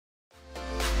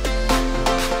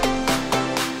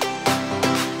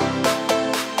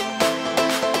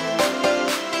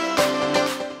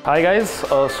Hi guys,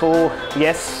 so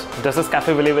yes, this is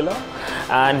Cafe Ville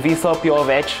and we serve pure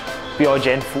veg, pure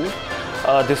gen food.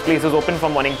 This place is open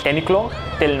from morning 10 o'clock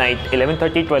till night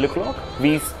 11:30, 12 o'clock.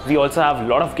 We also have a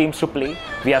lot of games to play.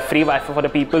 We have free Wi-Fi for the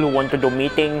people who want to do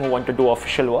meeting, who want to do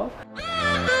official work.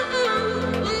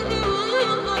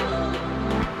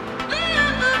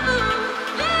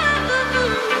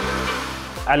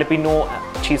 Jalapeno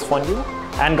cheese fondue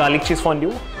and garlic cheese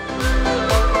fondue.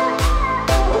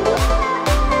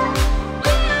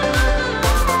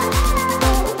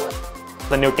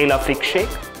 The Nutella freak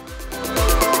shake.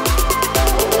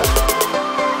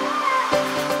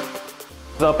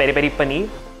 The peri peri paneer.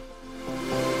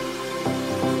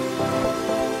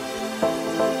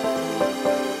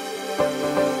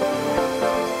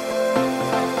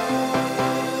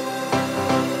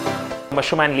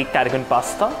 Mushroom and leek tarragon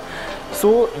pasta.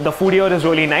 So the food here is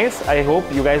really nice. I hope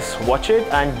you guys watch it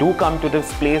and do come to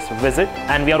this place, visit.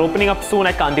 And we are opening up soon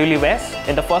at Kandivali West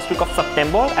in the first week of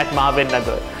September at Mahavir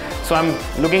Nagar. So I'm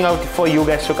looking out for you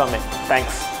guys to come in.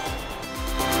 Thanks.